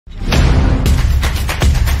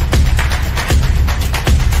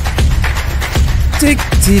Therapeutic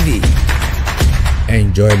TV.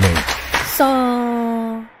 Enjoyment.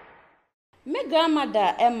 So me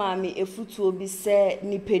grandmother Emma me efutu obi se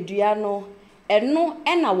nipedua no eno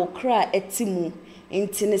ena wokra etimu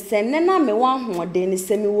nti ne se ne na me wan hoden ne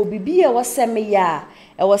se me wo bibi e wo se me ya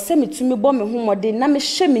e wo se me tumi bo me hoden na me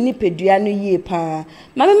hye me nipedua no yie pa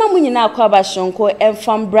ma me mamu nyina akwa ba shonko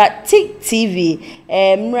enfambra TV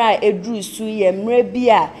mra edru su ye mra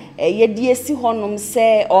bia yedi esi honom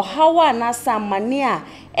se ohawa na samane a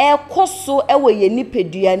ekoso ewe ye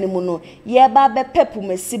nipedua ne mu no ye ba be pepu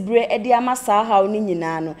masibre e de amasa haw ni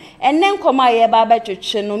nyina no enne nkoma ye ba be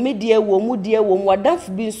twetwe no medie wo mu die wo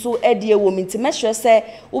wadanfu bi nso e de wo minti mehwe se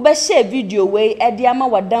wo be share video we e de ama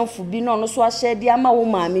wadanfu bi no so a share de ama wo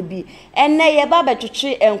maame bi enne ye ba be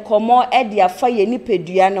twetwe enkomo e de afa ye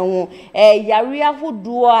nipedua no ho yare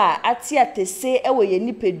ahodo a ate atese ewe ye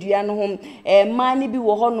nipedua no ho maani bi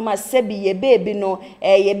wo hono ma sebi ye bebi no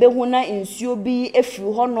ye be huna nsuo bi efi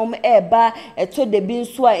honom eba eto de bi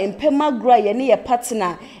nso a empema gra ye ne ye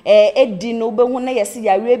partner edi no be hu na ye se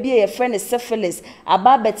yare bi ye friend syphilis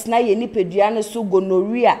aba betna ye nipedua no so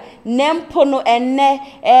gonorrhea nempo no enne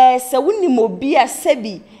se woni obi a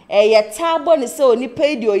sebi ye tabo ne se oni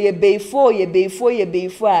pedio ye beifo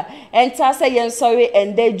a enta se ye nsori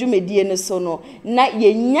ende dwumedie no so no na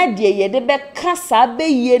ye nya de ye de be kasa be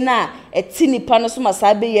ye na eti nipa no so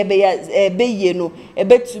masa be ye be ye no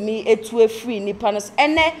ebetumi etu afri nipa no so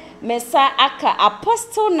ene mesa aka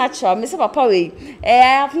apostle natural mesa papa we I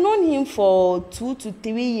have known him for 2 to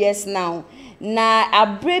 3 years now na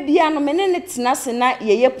abrebia no menene tenase na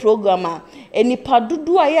yeye programmer enipa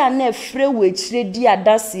dudu aya na efre we chire di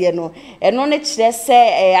adase no eno ne chire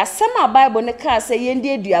se asema bible ne ka se ye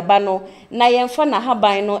ndi aduaba no na yemfa na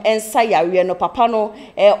haban no ensa yare no papa no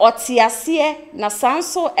otiase na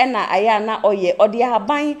sanso ena aya na oye odi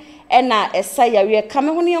haban ena esa yare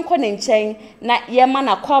kame ho ne yenko ne nchen na yema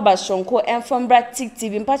na kwaba shonko enfambra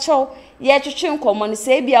TV mpacho ye twetwe nkomo ne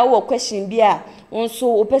se bia wo question bia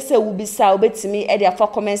onso opese wubisa obetimi e de afa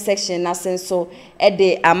comment section na senso e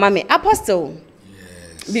de amame apostle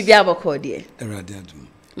yes bibia aboko de erade adum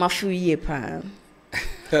mafu yie pa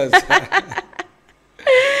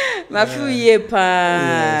mafu yie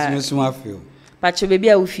pa yes me mafu pacho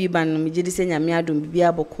bibia wo fi ban no me gidi se nyame adum bibia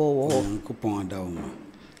aboko wo ho kupon adawo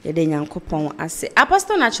yede nyankopon ase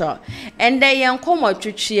apostle natural ende yenkomo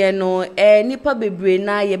twetwe no nipa bebre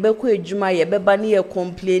na yebekọ adwuma yebeba ne ye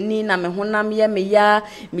complaini na me honam ye me ya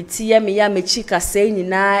meti ye me ya mechi kase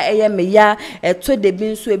nyina eye me ya to de bi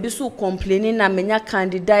nso ebi so complaini na menya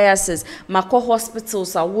candidiasis makọ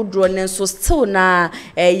hospitals awodro ne so still na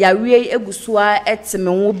yawe egusua etime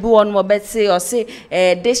wo bi won mo beti o se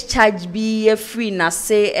discharge bi ye free na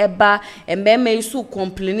se eba ememe so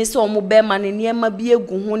complaini so mo be ma ne niema bi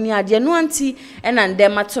egu ni ade no anti ena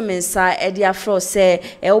ndem atomensa e de afro se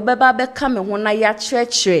wobeba be ka me ho na ya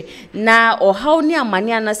kyerɛkyerɛ na ohaw ni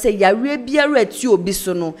amane ana se yare biara ati obi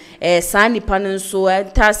so no saa nipa no nso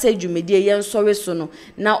ta se dwumedie ye nsɔre so no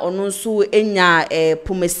na ono nso enya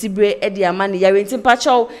pomasibre e de amane yare nti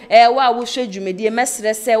pacho wa wo hwɛ dwumedie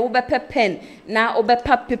mesre se wo be pen na wo be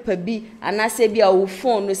paper bi ana se bia wo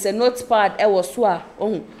phone no se notepad e wo so a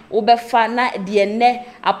ohun obefa na de ne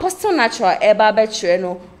apostle natural eba be kire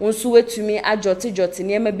no wonso wetumi ajote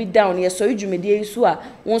niema bi down ye so dwumedie isu a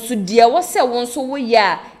wonso de wo se wonso wo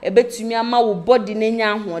ya ebetumi ama wo body na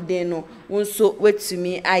nya ahoden no wonso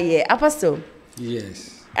wetumi aye apostle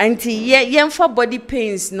yes anti yemfa body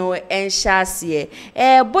pains no enhyase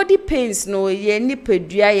body pains no ye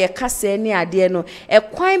nipadua ye kase ni ade no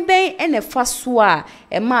kwan ben ene fa so a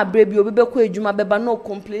ma abrebi obi bekọ adwuma beba no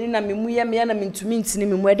complain na memu ye me na mentumi ntini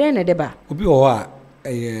memu eden ne deba obi o a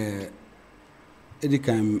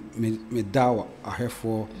edikan me dawa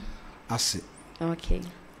ahefo ase okay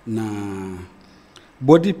na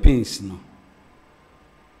body pains no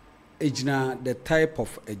ejina the type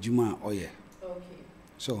of adwuma oye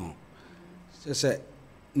so say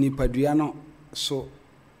nipadua no so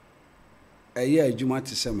adwuma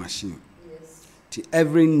to say machine yes to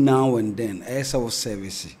every now and then self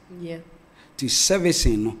service yeah to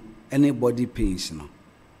servicing no any body pains no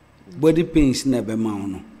body pains na be ma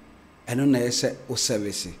no eno na say o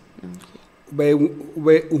service be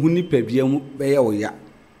uhuni padua mu be ye wo ya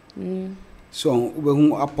so we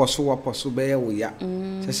hu apostle be ye wo ya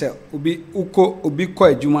say obi ko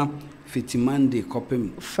adwuma fiti Monday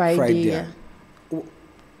kopem Friday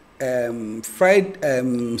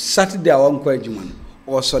Saturday awon kwa adwuma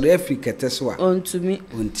o so the Africa teso a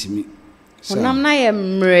ontimi onam na ye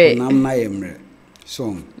mre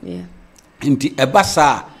so yeah nti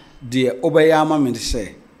ebasa de obeya ama me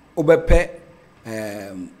se obepe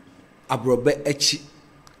abrobe achi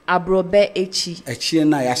Abrobe echi. Echi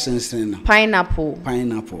na ya sensene no.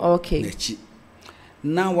 Pineapple. Okay. Echi.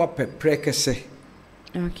 Na wa prekese.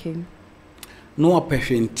 Okay. No wa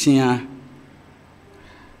hwentia.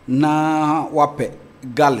 Na wa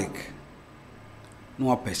garlic. No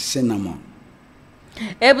wa cinnamon.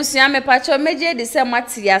 Ebusia me pacho meje de se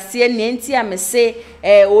mate ase ne nti a me se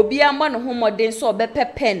obi amba no homoden so obepe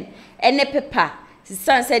pen ene pepa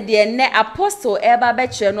sisan se de ne apostle eba be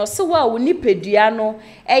kire no se wa woni pedua no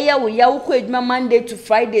eye wo ya wo ko adwuma Monday to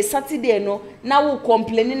Friday Saturday no na wo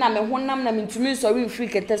complain na me honam na me ntumi so we free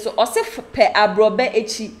kete so o se pe abrobe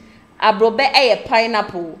echi abrobe eye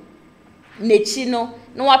pineapple nechi no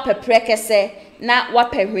na wa pepre kese na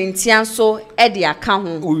wape hwentia so e de aka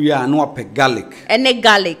ho uya na wape garlic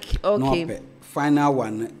garlic okay no final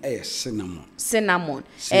one cinnamon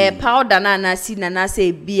powder na si na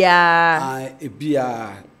say bia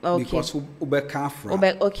okay. Because ube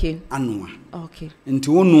kafra okay anwa okay nti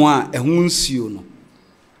wonu a ehun nsuo no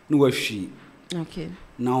na wahwi okay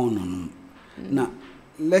na ono na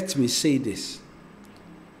let me say this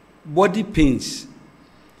body pains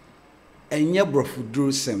enye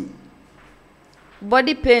brofuduro sem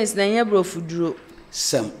body pains na nya brofuduro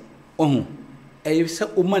sem say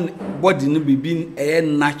woman body no bibi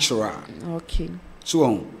natural okay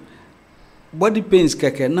so body pains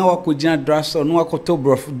keke na wakojina drugstore na wakoto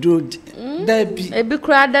brofuduro da bi ebi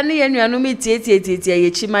kura da ne yanuanu mi tie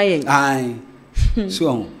ye chima yen ai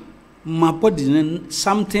so my body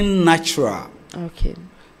something natural okay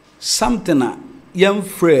something yam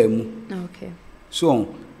frame okay so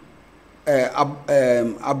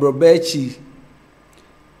abrobechi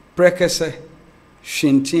prekese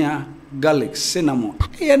hwentia garlic cinnamon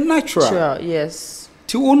natural sure yes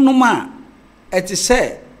ti unuma eti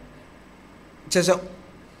say chese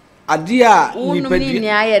adia nipadua ni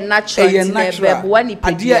aye natural bebo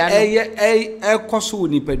nipadua adia ekoso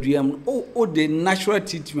nipadua o the natural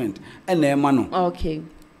treatment ena ema no okay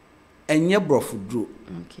enye brofuduro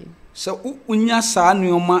okay so unya saa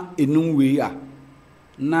nuoma enum we a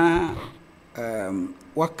na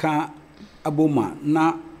waka aboma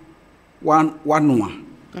na wanua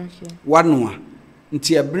okay wanua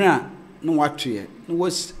nti ebra na watwe na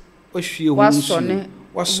wahwie hu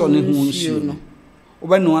wasone hu nsuo no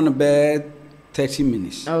obanua no be 30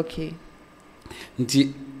 minutes okay nti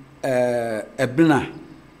ebra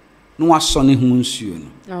na wasone hu nsuo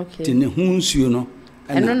no okay ti ne hu nsuo no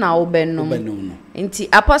eno na obenum nti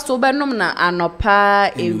apostle obenum na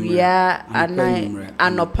anopa ewia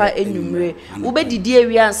anopa enumre ubedidi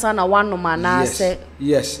ewia ansa na wanom anase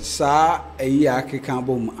yes sa eyi akeka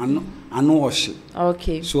bom ano ohye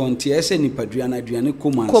okay so nti ese nipadua na aduane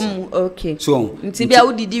kom okay so nti bia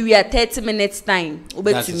udidi wia 30 minutes time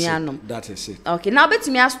ubetumi anom that is it okay now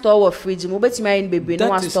ubetumi a store wa fridge mu ubetumi ayin bebre no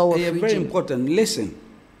wa store wa fridge very important listen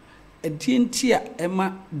edientia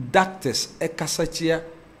ema doctors ekasachia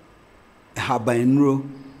habanro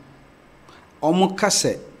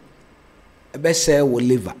omukase ebese wo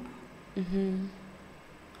liver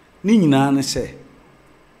ni nyina ne se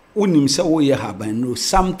onim se wo ye habanro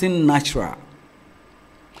something natural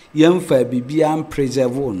yemfa bibia am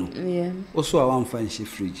preserve no yeah oso awan fa nshi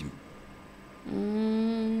fridge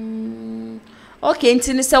okay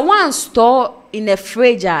ntini se one store in a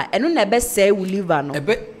fridge eno na ebese wo liver no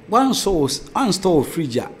one store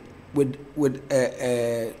fridge with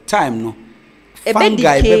time no fungi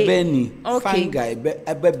bebeni fungi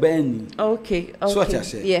bebeni okay so what I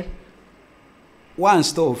say yeah one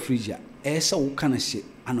store fridge esa wo kana she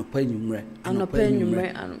anopa nyumre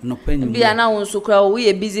bia na won so kra wo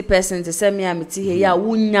ye busy person te se me ameti he ya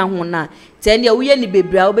wunya ho na te ne wo ye ni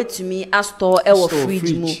bebra wo betumi a store e wo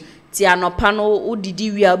fridge mu ti anopa no wo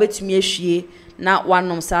didi wi a wo betumi ahwie na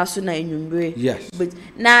wanom saso na enyumre yes but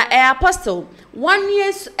na apostle 1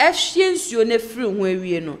 year efhiensuo na free ho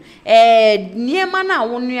awie no niema na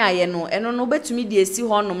wonu aye no eno no betumi de esi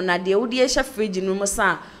honom na de wo de ehya fridge no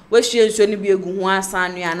musa wehwiensuo ne bi egu ho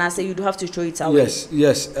asan no na say you do have to throw it away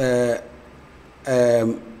yes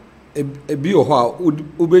ebi ho a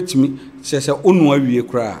obetumi sese onu awie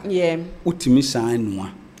kra yeah utimi san noa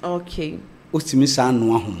okay utimi san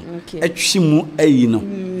noa ho atwimu ayi no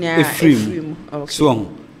efrim so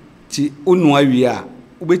ti onu awie a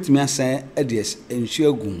ubetimi asan ades ensu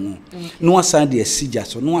agu ho no asan de asija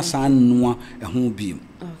so no asan noa ehun biem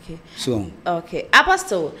okay so okay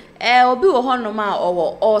apostle obi wo hono ma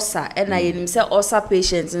owo ulcer na yenim se ulcer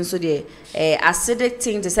patients nso de acidic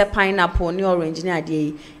thing to say pineapple ni orange ni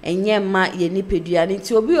ade enye ma ye nipedua ni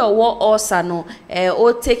ti obi owo ulcer no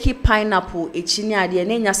o take pineapple echi ni ade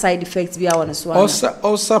na nya side effects bi a won so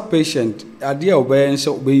ulcer patient ade obey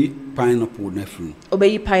nso obey pineapple na fruit.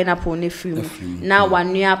 Obeyi pineapple ne fruit. Na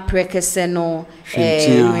wanua prekese no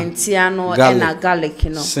mentia no na garlic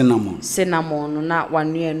no. Cinnamon no na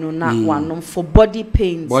wanua no na wanom for body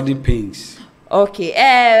pains. Body pains. Okay.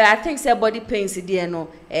 I think say body pains there no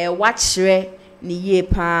watch ni ye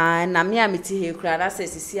pa na me amiti he kura that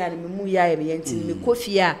says sisi and me mu ya me yenti me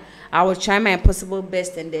coffee I will try my possible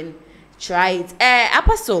best and then try it.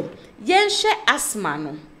 Apostle yenhwe asthma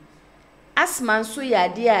no. Asthma so ya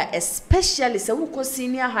dia especially se wo ko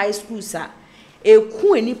senior high school sa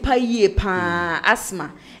eku enipa ye pa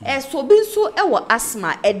asthma. So bi so e wo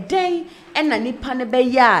asthma eden na nipa ne be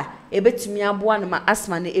ya ebetumi aboa no ma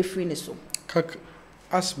asthma ne efri ne so.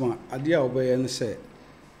 Asthma adia obeye ne se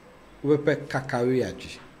wepe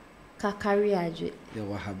kakariaji. Kakariaji. Ye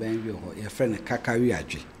wa haban bi ho ye friend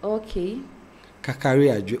kakariaji. Okay.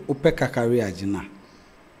 Kakariaji ope kakariaji na.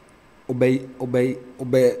 Obey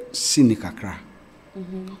sini kakra.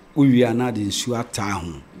 Uwi ana de nsu ata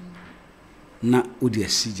ho. Na odi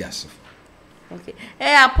asijaso. Okay.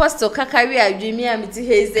 Apostle kakariaji mi amiti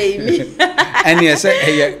he say mi. And yes,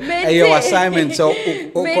 your assignment so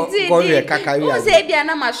go kakariaji. O say bia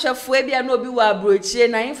na mahwefo e bia na obi wa abrochie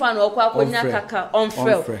na infa na okwa akonya kaka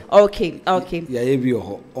onfre. Okay. Ya ye bi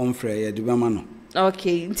ho onfre ye de bema no.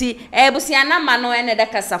 Okay, nti busia na ma no ene de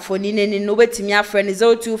kasafoni neni no betimi afre ni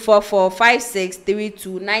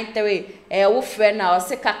 0244563293 wo frɛ na o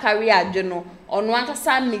se kakari adwo no ono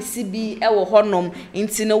ankasa mixi bi wo honom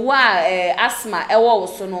nti no wa asthma wo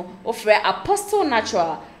so no wo frɛ apostle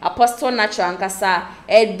natural ankasa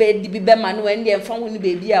di bi be ma no ene de mfa ho ni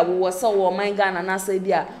bebi a wo so wo man Ghana na sa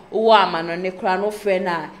bi a wo ama no ne kra no frɛ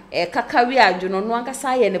na kakari adwo no no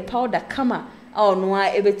ankasa ye ne powder kama oh no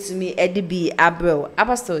ebetumi edibi abrel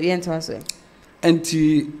apostle yento so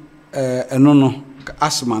enti eno no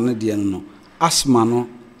asthma no de no asthma no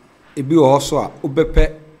ebi wo so a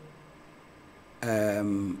obepe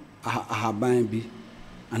ahaban bi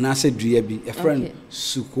anase dua bi a friend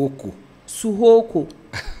sukoko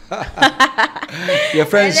your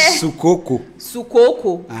friend sukoko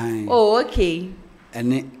oh okay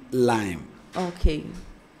ene lime okay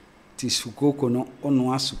ti sukoko no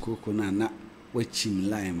ono asukoko na wachim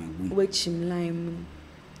lime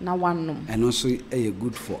na wanom and also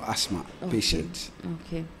good for asthma patients.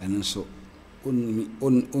 Okay. And also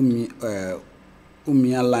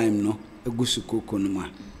umia lime no egu sukoko no ma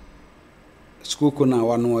sukoko na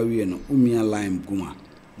wano awie no umia lime guma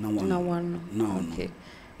na wanom okay.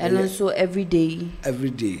 And also every day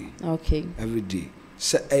okay every day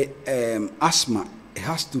so asthma it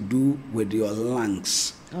has to do with your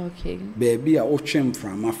lungs. Okay. Baby a otwem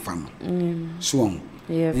from afam. So on.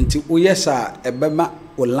 Yeah. Nti oyesa ebema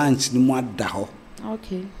o lunch ni mu ada ho.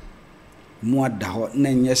 Okay. Mu ada ho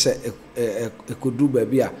na nye se ekodu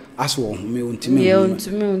baby a aso wo home ontime. Yeah,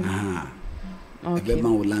 ontime. Okay. Ebema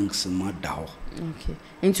o lungs mu ada ho. Okay.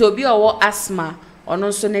 Nti obi owo asthma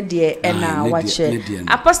ono so ne de na wache.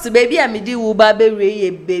 Apostle baby a medi wo ba be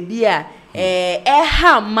ye baby a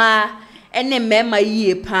hama ene mema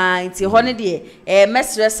yie pa nti ho ne de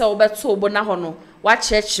mesre se wo beto bo na ho no wa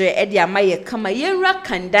churchere e de amaye kama yenra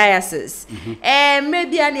candidiasis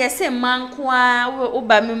maybe an yese manko a wo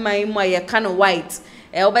ba me man mu aye kan white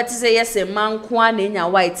wo beti se yese manko a na nya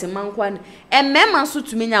white manko a mema so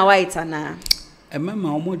tumi nya white ana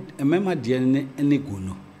mema de ne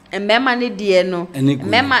gono mema ne de no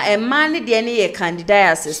mema ema ne de ne ye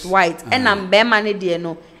candidiasis white ena mema ne de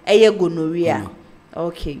no eye gonorrhea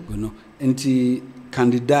okay gono enti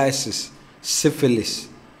candidiasis syphilis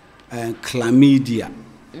and chlamydia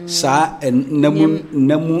sa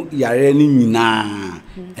namu yare ni nyina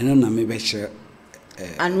eno na me be hye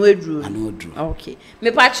anodru okay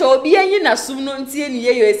me pa che obi anyi na sum no ntie ni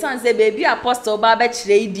ye yo sanse baby apostle ba be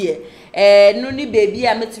kire idie no ni baby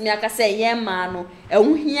a metumi aka se yen ma no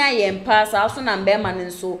ehu hia yen pa sa so na mbe ma ne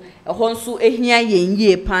nso eho nso ehia yen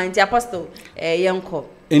yie pa nti apostle yenko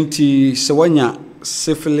enti se wanya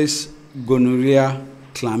syphilis gonorrhea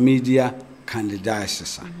chlamydia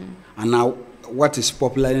candidiasis and now what is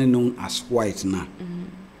popularly known as white now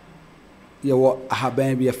you have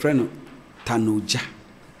been a friend tanoja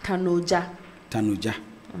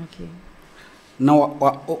okay now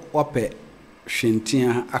what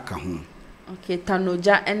hwentia aka ho okay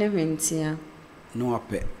tanoja ene hwentia no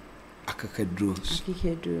ape akakaduro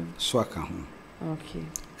so aka ho okay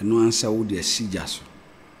eno ansa wo de asija so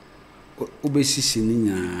obesisi ni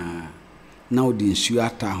nya na wo de nsu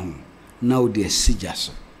ata ho na wo de asija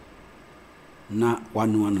so na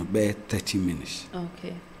one be 30 minutes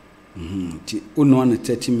okay ti ono na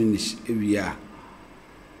 30 minutes ewia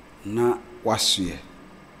na wasoe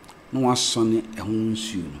na wasone ehun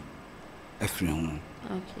nsuo no afiri ho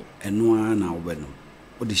Okay. Enwa na obenum.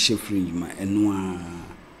 O de shefri nyima enwa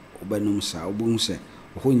obenum sa obun se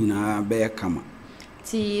ho nyina be kama.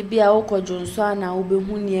 Ti bia ukojonso ana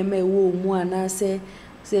obehu niema ewo mu ana se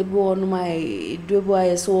bi onuma eduebo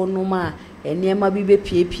ayeso onuma niema bi be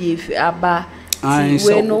pie aba ti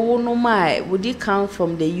we no wonuma would it come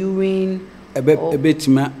from the urine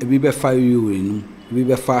ebetima ebi be fa urine ebi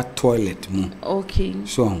be fa toilet mu. Okay.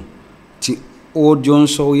 So ti o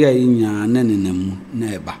jonso ya nya nanenam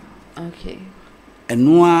na eba. Okay.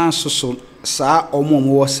 Enwa so sa omo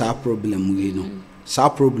wo sa problem we no. Sa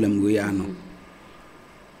problem we ya no.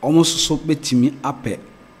 Almost so betimi ape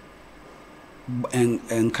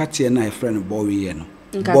en katie na e friend bowie no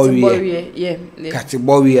bowie yeah kati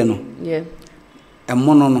bowie no yeah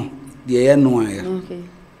emono no de ye no aya okay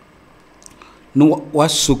no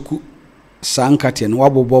wasoku sankatie no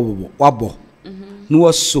wabo no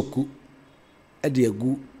wasoku e de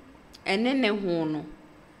agu enene ho no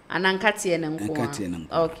anankatie ne nko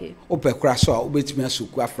okay ope kra so a obetimi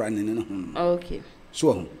asoku afra ne ho okay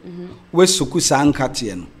so we soku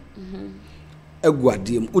sankatie no egu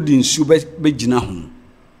adiem odi nsu be gina ho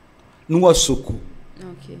no wasoku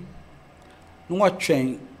okay no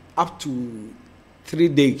watwen up to 3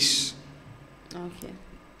 days okay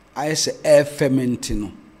I say air fermenting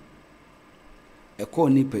no e ko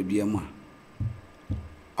ni paduam a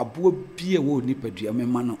abo bie wo ni paduam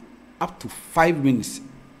ma no up to 5 minutes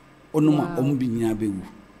onuma ombi nyina bewu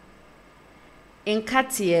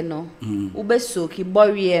Inkatie no ubesoki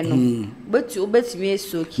bowie no ubetumi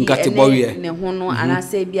esoki ne ho no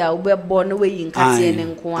anase bia ubebo na we inkatie ne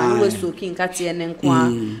nko an we soki inkatie ne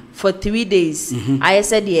nko for 3 days I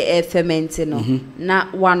said the air ferment no na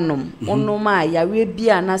wanom onoma yawe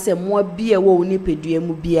bia anase mo bia wo ni pedua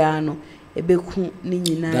mu bia no ebeku ni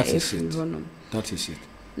nyina efiri honom. That is it.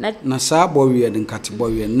 Na sa bowie de nkate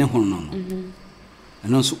bowie ne ho no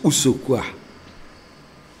no so usoku a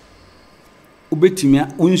ubetimia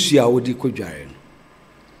unsu a wodi kodware no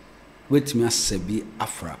wetimia sabi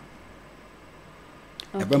afra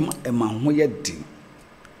ema ho ye din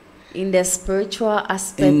in the spiritual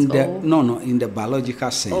aspect in the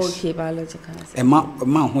biological sense. Okay, biological sense.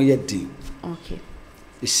 Ema ho ye din okay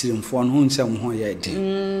isirimfo no nsem ho ye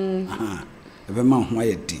din ma ho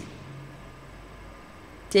ye din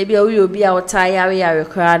Tebia we obi a otayare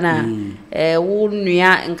kra na wo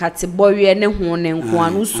nua nkate bowie ne ho ne nko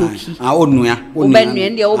anu soki onua obenua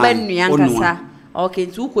ndia obenua nkasa okay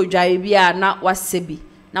tu kodware bia na wasebi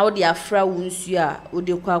na wo de afra wo nsu a wo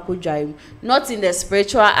de kwa kodware not in the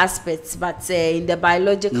spiritual aspects but in the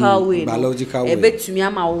biological way ebetumi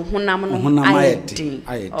ama wo honam no ayedi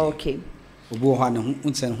okay obo ho ne ho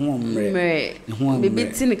nsen ho mre bibi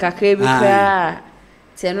tin kakra bi kra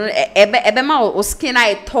no ebe ma o skin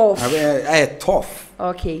I tough. I tough.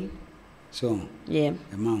 Okay. So yeah.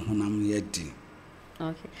 Ema honam yedi.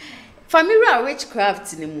 Okay. Familiar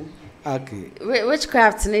witchcraft ni mu. Okay.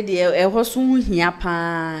 Witchcraft ni de e ho so hia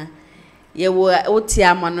pa. Ye wo oti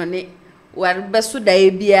amano ne war beso da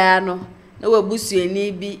e bia no na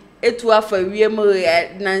wabusuani bi etu afa wiem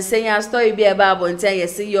na nsenya story bi e ba abonten ye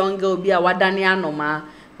se young girl bi a wadane anoma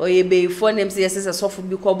oye be fo nem se yesese sofo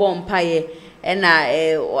bi ko bo mpaye ena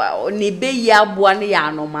ni be ya aboa ne ya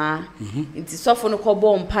anoma nti sofo no ko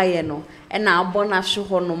bo mpaye no ena abo na hwe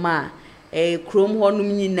ho no ma krom ho no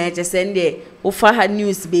nyina chese nde wo fa ha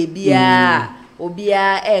news baby a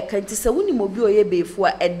obia ka nti se woni mo bi oye be fo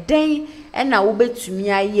a eden ena wo betumi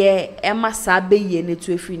aye ema sa be ye ne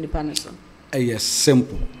to afri nipa no so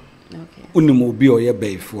simple okay woni mo bi oye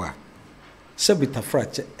be fo a se bitafra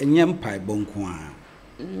che enye mpai bonko a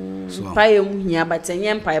so pai mu hia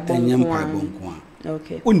batenye mpai bonko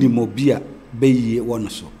okay woni mo bi a be ye wono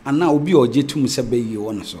so ana obi oje tum se be ye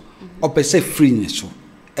wono so opese free ne so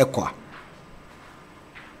ekwa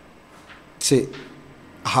se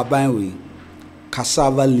haban we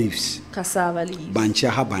cassava leaves banchi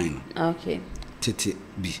haban okay tete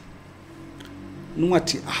bi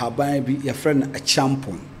nuati haban bi ya friend a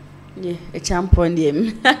champon yeah a champon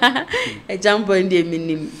dem a champon dem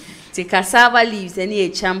nim ti cassava leaves any a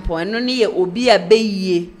champon no ne ye obi a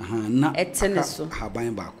beyie na etene so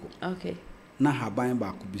haban baako okay na haban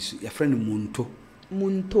baako bi so ya friend monto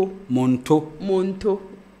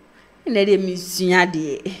ina de misua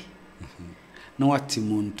de na wati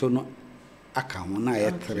monto no aka ho na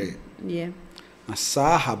ye tere yeah na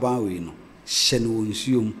sa haban we no hye no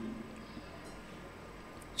wonsuom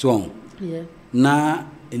so yeah na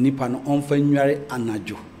enipa no onfa nware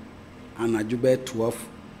anajo be 12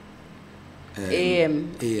 am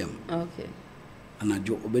okay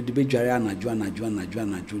anajo obedi be dware anajo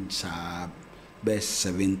sa be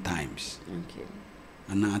 7 times okay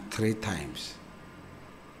and 3 times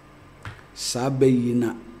saa bayi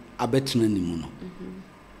na abetena ni mu no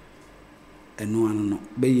eno ano no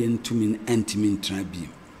bayi ntumi antimi ntra bi.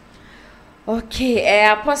 Okay,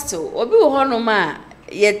 apostle obi wo hono ma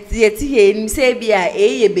yeti he nim se bia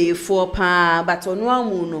eye beefo pa but ono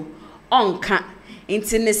amu no onka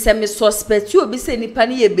nti ne se me suspect obi se nipa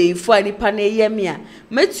ne ye beefo a nipa ne ye me a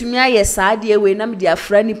metumi aye saa de we na me de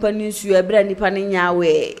afra nipa ne nsu ebra nipa ne nya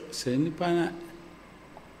we se nipa na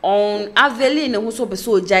on aveli ne ho so be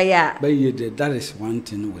so jaya bayi de that is one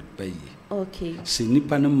thing with bayi. Okay, se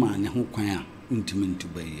nipa ne ma ne ho kwan a ntimi ntu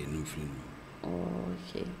bayi no mfiri.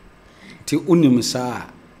 okay, ti unim saa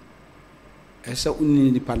esa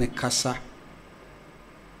unni nipa ne kasa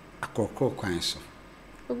akokro kwan so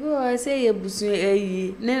obi o say ye busu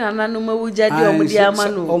ayi ne nana no ma wujade omudi ama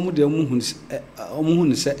no omude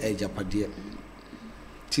omuhunu se ejapade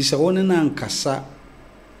ti se woni na nkasa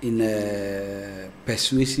in a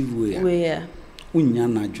persuasive way unya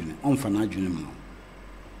na adwene onfa na adwene mu.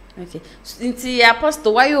 Okay, nti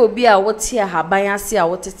apostle why obi a wote ahaban ase a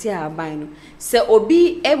wotete ahaban no se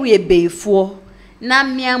obi ewe beefo na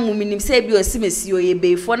mia muminim se bi osimesi oye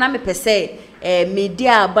beefo na mepese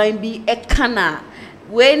media aban bi ekana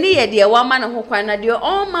we ni ye de wa ma ne ho kwan na de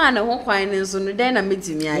o ma ne ho kwan ne nso no den na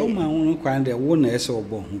metimi aye o ma ho kwan de wo na ese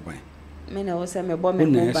obo ho ban me na wo se me bo me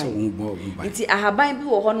ho ban nti ahaban bi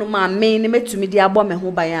wo ho no ma me ne metumi de abo me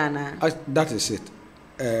ho ban ana. That is it.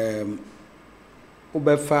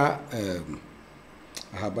 Ubefa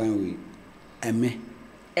ahaban we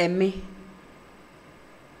eme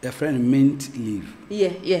your friend mint leaf.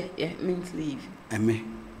 Yeah, mint leaf. Eme.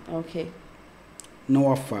 Okay. No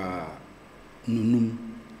wafa nunum.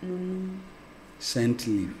 Scent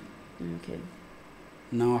leaf. Okay.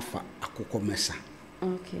 No wafa akoko mesa.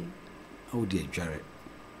 Okay. Odi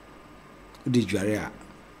dware a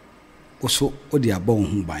oso odi abon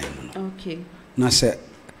ho ban no. Okay. Na se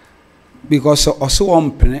because also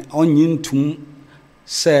ompene onyintum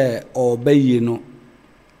se obaye no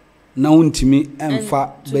na untimi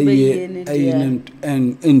emfa baye ayin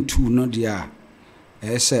entu no dia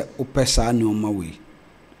ese opesa ne oma we.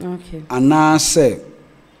 Okay. Ana se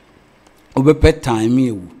obepe time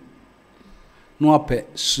ewu no ape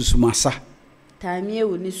susumasa time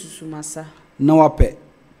ewu ni susumasa no ape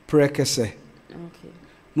prekese. Okay.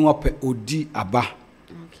 No ape odi aba.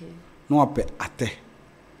 Okay. No ape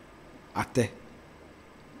ate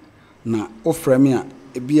na oframe a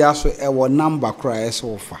ebia so ewo number kra ese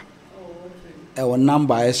ofa. Ewo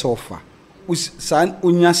number ese ofa san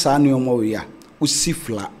unya san ne omo we a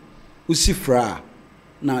usifra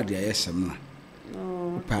na de ayesem na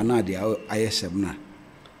pa na de ayesem na.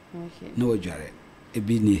 Okay. No dware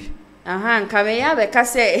ebi ni aha nka me ya be ka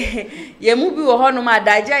se ye mu bi wo hono ma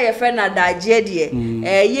daje ye fe na daje de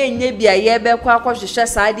ye nya bia ye be kwa akohwehwe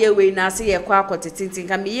saa de we na ase ye kwa akotetintin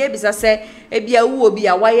nka me ye bisa se ebia wo bi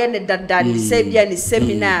a waye ne dada ni se bia ni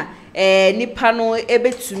seminar nipa no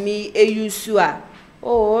ebetumi eyusu a.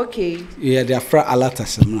 Oh, okay. Yeah, they are alata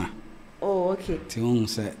semna. Oh, okay. Ti won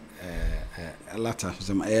se alata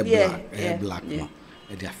sem black no.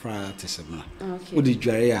 They are alata semna. Okay. Odi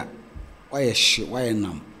dware a why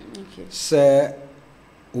nam. Okay. Se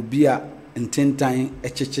obi a ntentan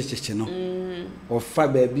echechecheche no. Ofa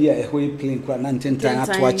ba bia ehoi plane kwa na ntentan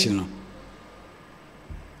atoachi no.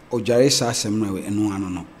 Odware sa semna we eno ano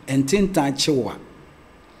no. Ntentan chewa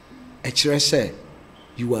ekire se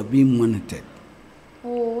you are being monitored.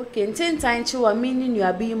 Oh, okay. Ntentan chewa meaning you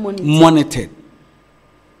are being monitored. Monitored.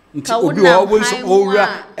 Nti obi wa wonso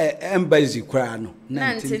owura embassy kwa no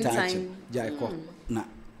na ntentan jaiko na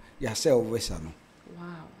ya se ovesa no.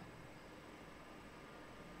 Wow.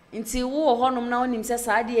 Nti wo honom na onim se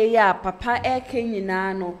saade ya papa eke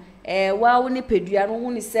nyina no wa wo ne pedua no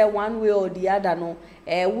hu ni say one way or the other no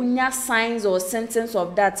wunya signs or symptoms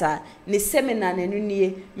of that ne seminar na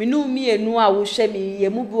nunie menu mienu a wo hwe mi ye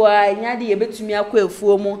mu bua nya de ye betumi akọ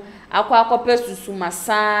afuo mu akọ akọpẹ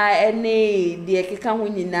susumasa ene de keka ho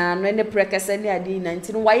nyina no ene prekese ne ade na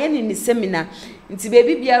nti no waye ne seminar nti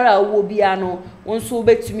bebi biara wo bia no wonso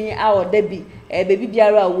betumi a oda bi bebi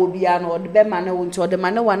biara wo bia no de be ma na wo nti ode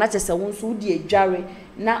ma na wana chese wonso di adware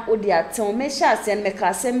na odi aten me sha ase me ka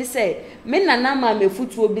ase me se me nana ma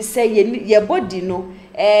mefutuo bi se ye body no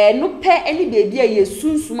no pe eni bebi a ye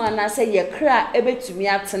sunsuma na se ye kra ebetumi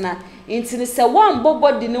atena nti ne se wan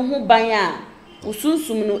body ne ho ban a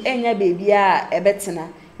usunsum no enya bebi a ebetena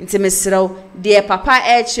nti mesrew de papa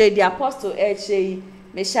eche de apostle eche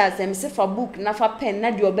me sha ase me se fa book na fa pen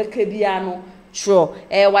na de obeka bia no tro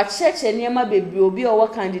wa cheche niema bebi obi o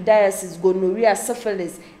candidiasis gonorrhea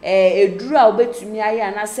syphilis eduru a obetumi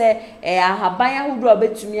aya na se ahaban ahodo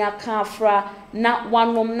obetumi aka afra na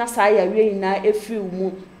wanom na sa ya we nyina efiri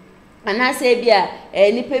mu ana say bia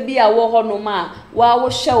nipa bi a wo ho no ma wa wo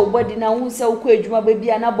hye wo body na hu se wo kɔ adwuma ba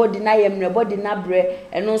bia na body na yemre body na bre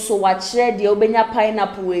eno so wa kire de obenya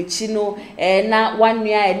pineapple echi no na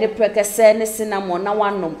wanua ne prekese ne cinnamon na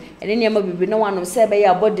wanom ene ne ma bibi na wanom se be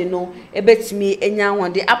ya body no ebetumi enya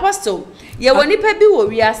honde apostle ye wo nipa bi wo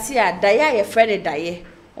wiase a daye ye frɛ ne daye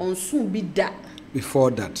onsu bi da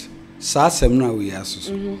before that sa asem na we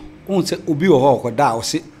aso on se obi wo ho koda o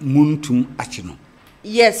se muntum achi no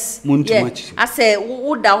yes muntum achi I say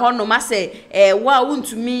wo da ho no ma say wa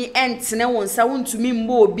wuntumi entene won sa wuntumi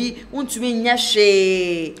mbo obi wuntumi nya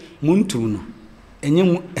hwe muntum no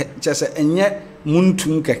enye chese enye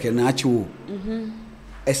muntum keke na achi wo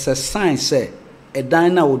it's a sign say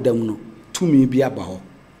edan na wodam no tumi bi aba ho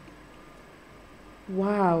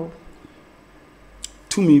wow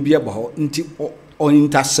tumi bi aba ho nti o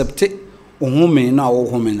intercept ohome na wo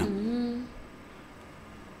home na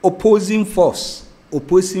opposing force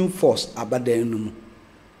abadan no mu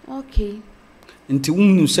okay nti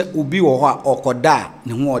wunu se obi wo ho a okoda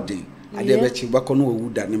ne ho odin ade be chi bako no wu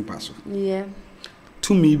da ne mpaso yeah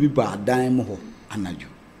tumi bi ba dan mu ho anadwo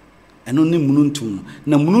eno ne mununtum no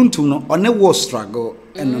na mununtum no one wo struggle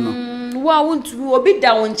eno no wa wontu obi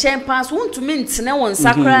da won champions wontu mi ntene won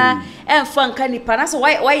sakra emfa nka nipa na so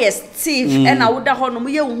why yes Steve e na woda ho no mu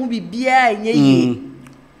ye hu bibia enye ye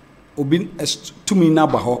obi tumi na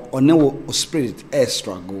ba ho one wo spirit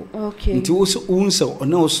struggle okay nti wo so unse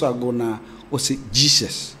one wo struggle na wo se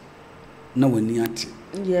Jesus na wani ate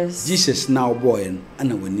yes Jesus na boy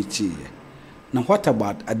na wani tie na what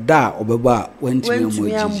about ada obeba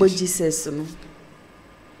wentumi ambo Jesus no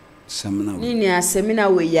seminar ni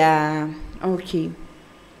seminar we ya okay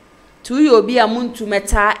tu yo bi amuntu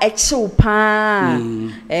meta echew pa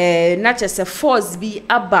na chese force bi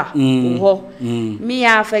aba ho me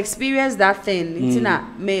have experienced that thing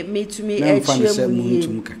ntina me to me echew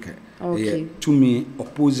mu kaka okay to me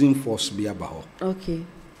opposing force bi aba ho okay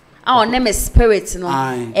our name is spirit no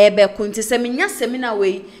ebe kunti se menya seminar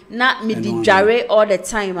we na me di dware all the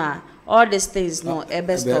time all these things no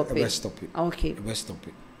ebe stop it okay ebe stop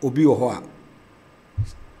it obi wo ho a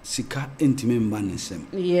sika entime mba nsem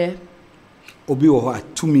yeah obi wo ho a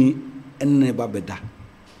tumi enne ba beda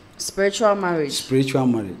spiritual marriage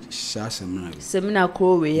sha seminar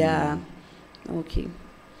ko we ya okay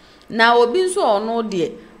na obi nso ono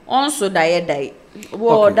de onso daye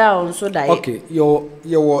wo da onso daye okay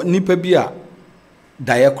yo nipa bi a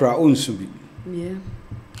daye kra onso bi yeah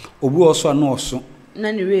obi oso na oso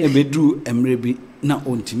na ni re ebedru emre bi na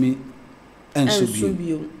ontimi enso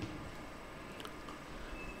bio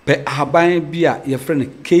pe ahaban bi a ye frɛ no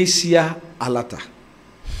kesia alata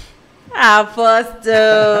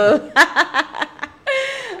apostle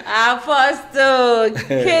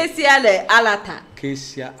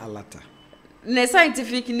kesia alata ne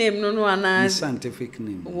scientific name no ana scientific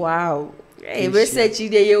name wow research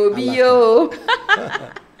dey ye obi yo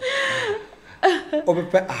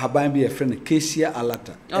obepe ahaban bi ye frɛ no kesia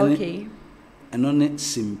alata okay eno ne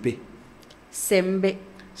simpe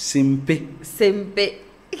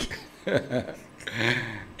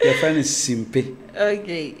ye frɛ no simpe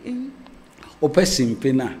okay ope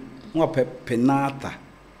simpe na wo pe penata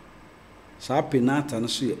sa penata no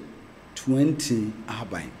so ye 20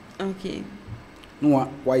 ahaban okay no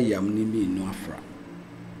wa yam ni mi no afra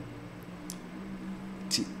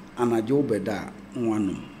ti anajo beda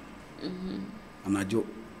nwanom anajo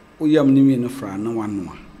o yam ni mi no fra na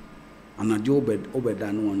wanoa anajo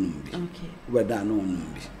obeda no wanom bi okay obeda no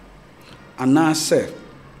wanom bi ana se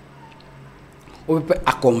ope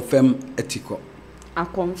a confirm etiko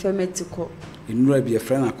inura bi e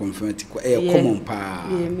friend a confirm etiko e common pa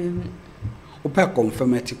ope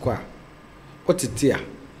confirm etiko a otete a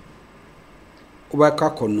obaka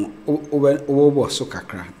kono obo so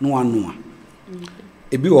kakra no wanoa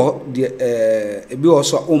ebi wo de ebi wo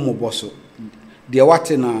so omobo so de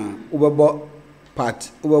wate na obebo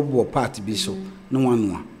part bi so no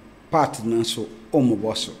wanoa part na so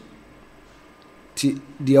omobo so ti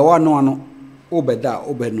de wanoa no obeda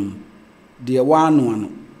obenum de wanoa no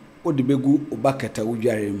odi begu obakata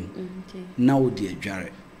wudware mu na odi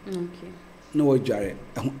adware na wodware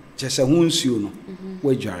chese hu nsuo no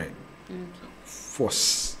wodware for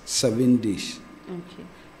 7 days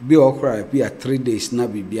bi okra bi 3 days na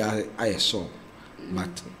bibia ayeso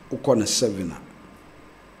but ukona 7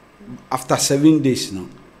 after 7 days no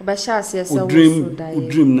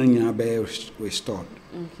dream na nya be restored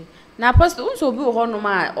na apostle unso obi ho no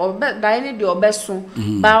ma daye ne de obeso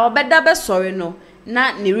ba obeda be sori no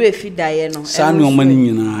na ne refi daye no sa ne o mani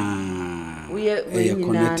nyina we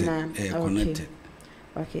connected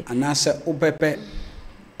okay anasa opepe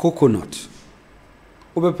coconut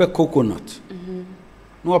obepe coconut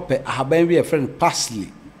no ope ahaban bi a friend parsley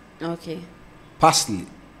okay parsley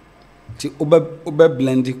ti obe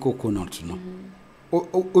blend coconut no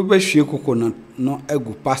obe hwie coconut no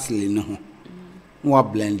egu parsley no ho no wa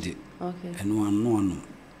blend it okay no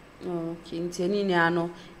okay nteni ni ano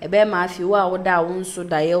ebe ma afi wo a wo da wo nso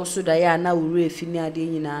da ye na wo refi ni ade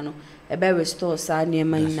nyina no ebe restore sa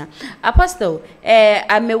niema nyina apostle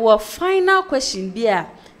amewo final question bi a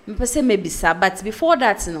mpese mebisa but before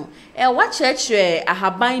that no what church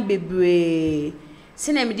ahaban bebre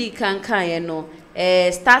sinemdi kankan ye no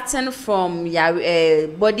starting from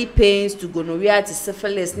body pains to gonorrhea to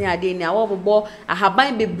syphilis ni ade ni awobobo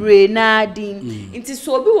ahaban bebre na din nti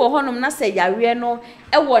so obi wo honom na se yare no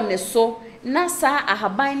ewo ne so na sa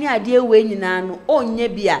ahaban ni ade we nyina no onye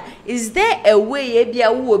bia is there a way e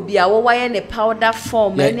bia wo bia wo waye ne powder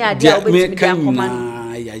form ni ade a obetimi dia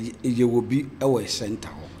command ye wo bi ewo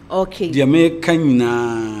center okay dia me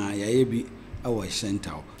kanyina ye bi ewo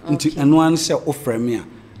center nti eno an se oframe a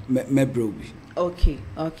me brobi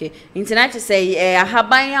okay internet say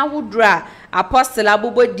ahaban awudra apostle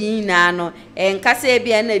abubo din na no nkasa e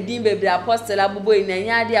bia na din bebre apostle abubo ina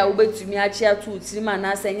nyade a wobetumi achi atu utirima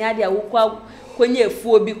na asa nyade a wokwa konye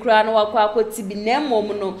efuo bi kura na wakwa akoti bi na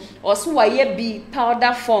emom no oso waye bi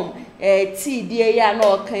powder form tea die ya na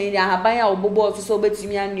okan ahaban a obobo so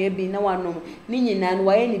obetumi anu bi na wanom ni nyina no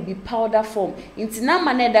waye ni bi powder form intina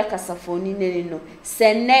ma na da kasafoni nene no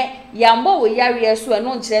sene yambo wo yare so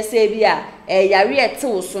no nkire se bi a yare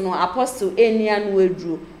ete so no apostle enia no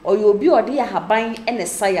aduro oyo obi ode ahaban ene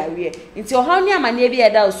sayare nti ohaw ni amane bi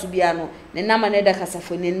eda osubia no ne na ma na da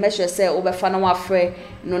kasafoni mehwe se obefa na wafre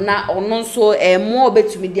no na ono so mo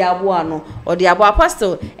obetumi di abo ano ode abo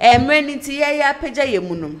apostle mre ni nti ye ya pagya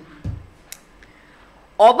yemunum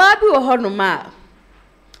oba bi wo honum a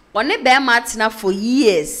one be ma atena for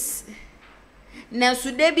years na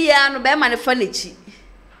sude bia no be ma ne fa nechi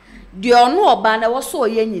de ono oba na wo so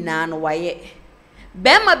oye nyina no waye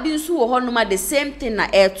be ma bi nsu wo honum a the same thing na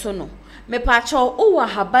eto no me pa cho o wa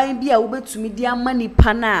haban bi a wo betumi di amani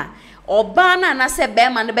pa na oba na se be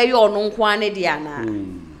ma ne be ye ono nko ane dia na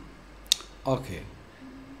okay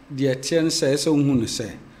de tien se so hu no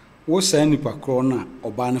se wo sa nipa kro na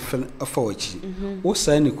oba ne fa wachi wo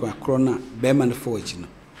sa nipa kro na be ma ne fa wachi no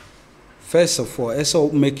first of all eso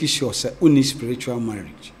make sure say uni spiritual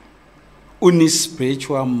marriage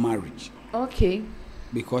okay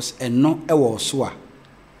because eno e wo so a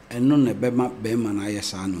eno na be ma na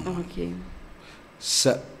yesa no okay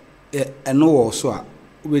so eno wo so a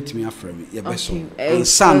obetimi aframe ye be so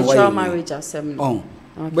spiritual marriage asem no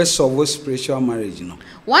be so spiritual marriage no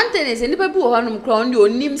one thing is anybody who honum crown you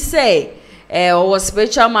onim say or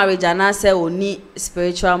spiritual marriage and I say oni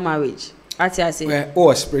spiritual marriage ati I say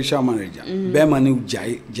or spiritual marriage be man you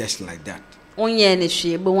jai just like that onye ne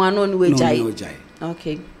hwe be wan no we jai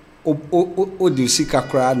okay o di sika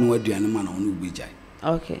kra no aduane ma na onu be jai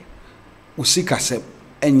okay o sika se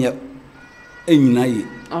enye enyina yi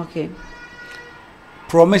okay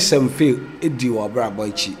promise and fail edi wa bra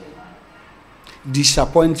boy chi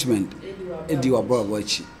disappointment edi wa bra boy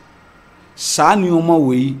chi sa nioma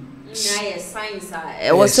we na science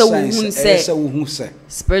e was so who say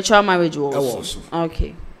spiritual marriage was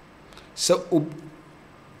okay so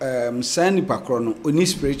sani pakro no oni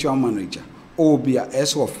spiritual manager obi a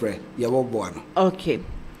eso frɛ ye wo bo ano okay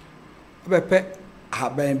bepe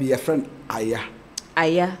haban bi ye friend aya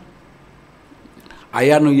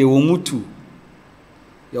no ye wo mutu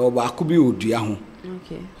ye wo ba ko bi odua ho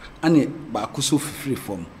okay ane ba ko so fifiri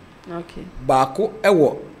form okay ba ko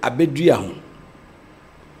ewo abedua ho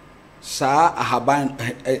sa ahaban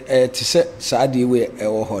ti se sa de we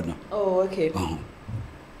ewo ho no oh okay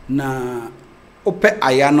na ope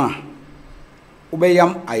aya no a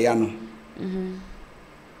obeyam aya no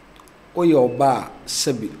oye oba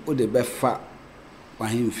sebi o de befa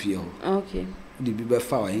wahemfie ho okay o de bi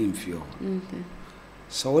befa wahemfie ho okay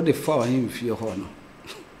so o de fa wahemfie ho no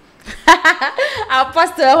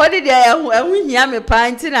apostle ho de ehun hia me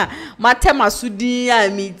pantina matema sudin a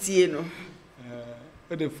metie no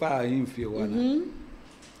o de fa wahemfie ho na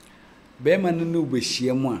be man no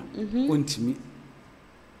behia mu a ontimi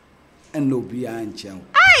and obi anchen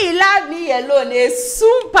I love me alone a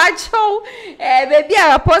super show baby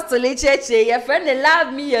apostle church your friend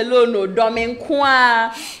love me alone no domenko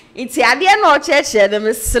a nti ade na o church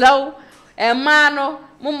dem slow man no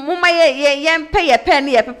mumma ye mpe ye pen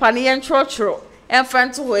ye pepa ne ye nchrochro en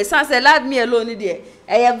front ho e say love me alone dey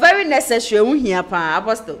very necessary hu hia pa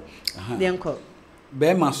apostle dem ko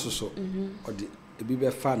be ma soso ode ebi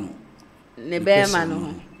be fa no ne be ma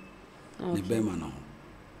no ne be ma no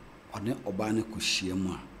one oba ne ko hia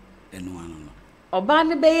mu a eno ano no oba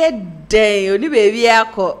ne be ye den oni baby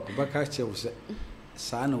akọ obaka che wo se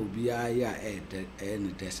saa na obi ya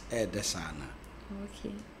ede saa na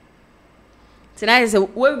okay tonight is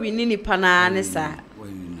we win ni pana ne sa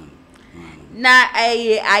na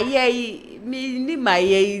aye mi ni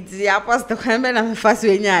maye di apostle kan be na fa so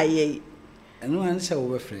enya aye eno an se wo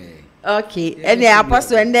be frɛ okay ene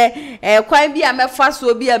apostle ende kwan bi a mefa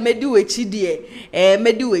so bi a medi wechi de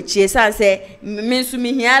medi wechi san se me nso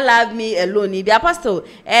me hia love me alone bi apostle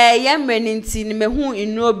yemre nti ni mehu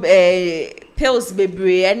inu pills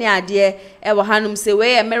bebre ene ade wo hanum se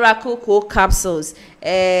we miracle co capsules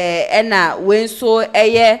ena we nso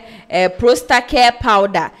prostacare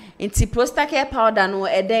powder nti prostacare powder no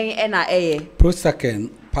eden ena prostacare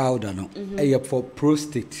powder no for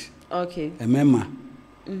prostate okay remember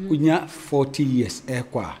unya 40 years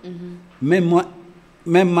ekwa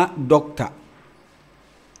mema doctor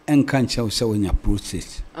enkancha say unya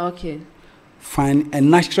prostate okay find a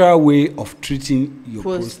natural way of treating your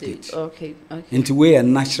prostate. Okay. Into way a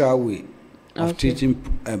natural way of treating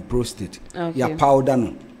prostate. Your powder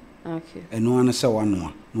no. Okay. And no one say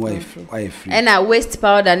one why free. And a waste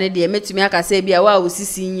powder ne dey metumi aka say bia wa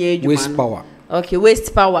osisi nye adwuma. Waste power. Okay,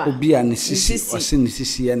 waste power. Obi a nesisi ose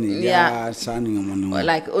nesisi ya sanu yomo.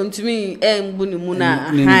 Like ontumi embu ni mu na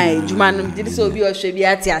hai adwuma no did so obi ohwe bi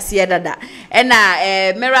ate ase dada. And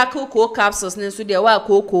miracle co capsules ne so dey wa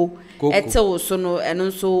koko etel so no eno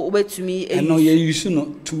so obetumi e no you use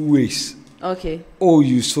no two ways. Okay.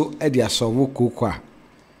 You so e dey asowo koko a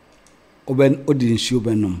oben odi nsuo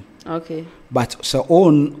benom. Okay. But so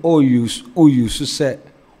all use say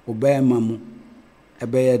obema mu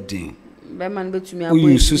ebe din. Beman betumi abo.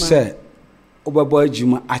 Use say obebo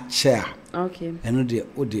adwuma a chair. Okay. Eno de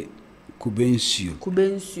ode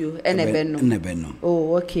kubensuo enebeno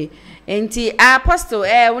oh okay enti apostle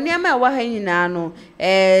woni ama wa ha nyina no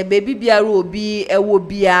baby biara obi ewo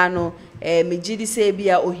bia no megidi se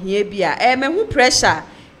bia ohia bia mehu pressure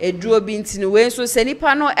eduro bi ntini we nso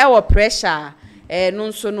senipa no ewo pressure no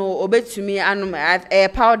nso no obetumi anum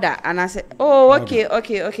powder anase oh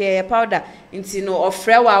okay powder ntini no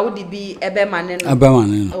ofre wa wodi bi ebemane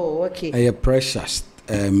no oh okay pressure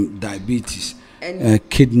diabetes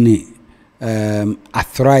kidney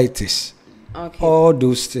arthritis, all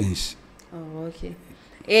those things. Oh, okay.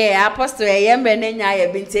 Apostle, yembe nenya ye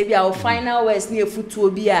binte bia o final words ni efutu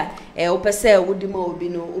obi a o pese wodi ma obi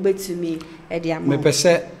no obetumi e dia ma. Me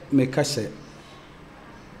pese me ka se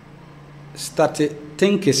start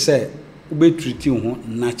think say obetreat ho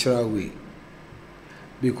natural way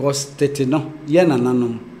because tete no ye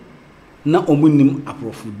nananom na omunim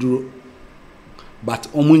aprofuduro but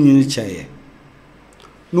omunyini chaye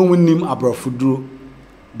no nim abrofuduro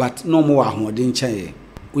but no more ahoden chaye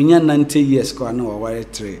unya 90 years ko na waware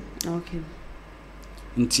 3 okay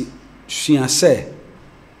nti hua say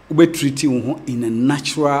obetreat ho in a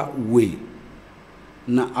natural way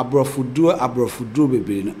na abrofuduro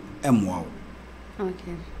bebe no emwa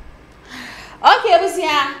okay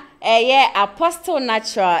busia apostle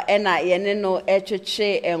natural ena yene no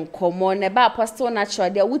etwetwe enkomo ne ba apostle natural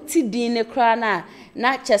de wuti din ne kra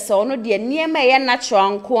na chese ono de niema ye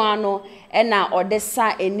natural nko ano ena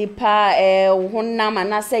odesa enipa honam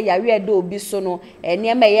anase yawe de obi so no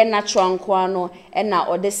niema ye natural nko ano ena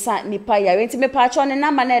odesa nipa yawe nti me pa cho ne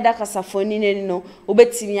nama na eda kasafoni ne no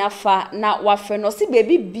obetimi afa na wafe no si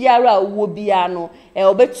baby biara wo bia no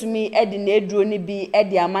obetumi edi na eduro ni bi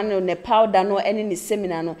edi amane ne powder no ene ni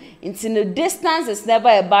seminar no nti no distance is never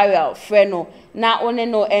a barrier friend no na one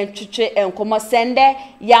no entwetwe enkomo sende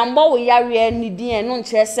yambo wo yawe ni din no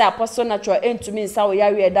nkyere se apostle natural entumi nsa wo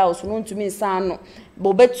yawe da wo so no ntumi nsa no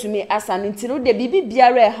bobetumi asa no nti no de bibi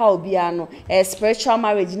biara ha obia no spiritual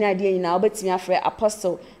marriage na de nyina obetumi afre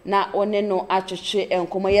apostle na one no atwetwe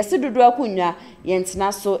enkomo yesi dodo akunwa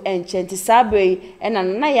yentina so enchenti sabre ena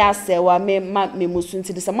na ya ase wa me musu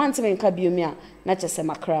nti de samantime nka biomi a na kyese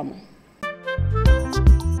makramo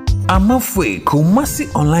Amafwe Kumasi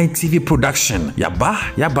Online TV Production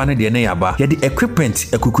yaba ne de ne yaba ye de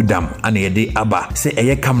equipment ekukudam ana ye de aba se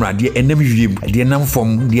eye camera de enam wiem de nam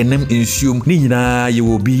fom de enam ensuom ni nyina ye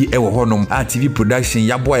wo bi e wo honom a TV production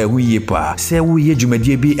yabo a hu ye pa se wo ye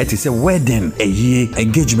dwumadie bi etese wedding eye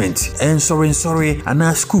engagement sorry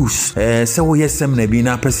ana schools se wo ye seminar bi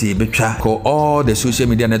na pese betwa ko all the social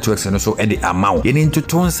media networks no so e de amaw ye ni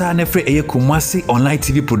ntotonsa na fre eye Kumasi Online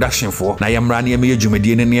TV Production for na yamra na ye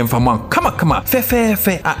dwumadie ne mama kama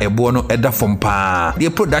fe a ebo no eda fom pa the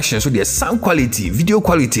production so the sound quality video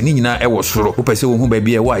quality ni nyina e wo soro wo pese wo hu ba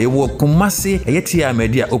bia wa ye wo Kumasi eyetia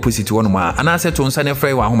media opposite one ma ana se to nsa ne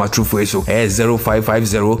frɛ wa homa trufo so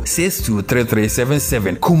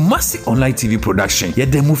 0550623377 Kumasi online TV production ye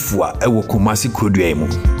demu fua e wo Kumasi kodua mu.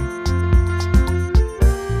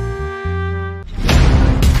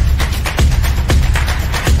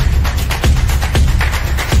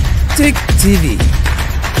 Tick TV.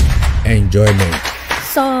 Enjoyment.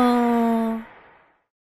 So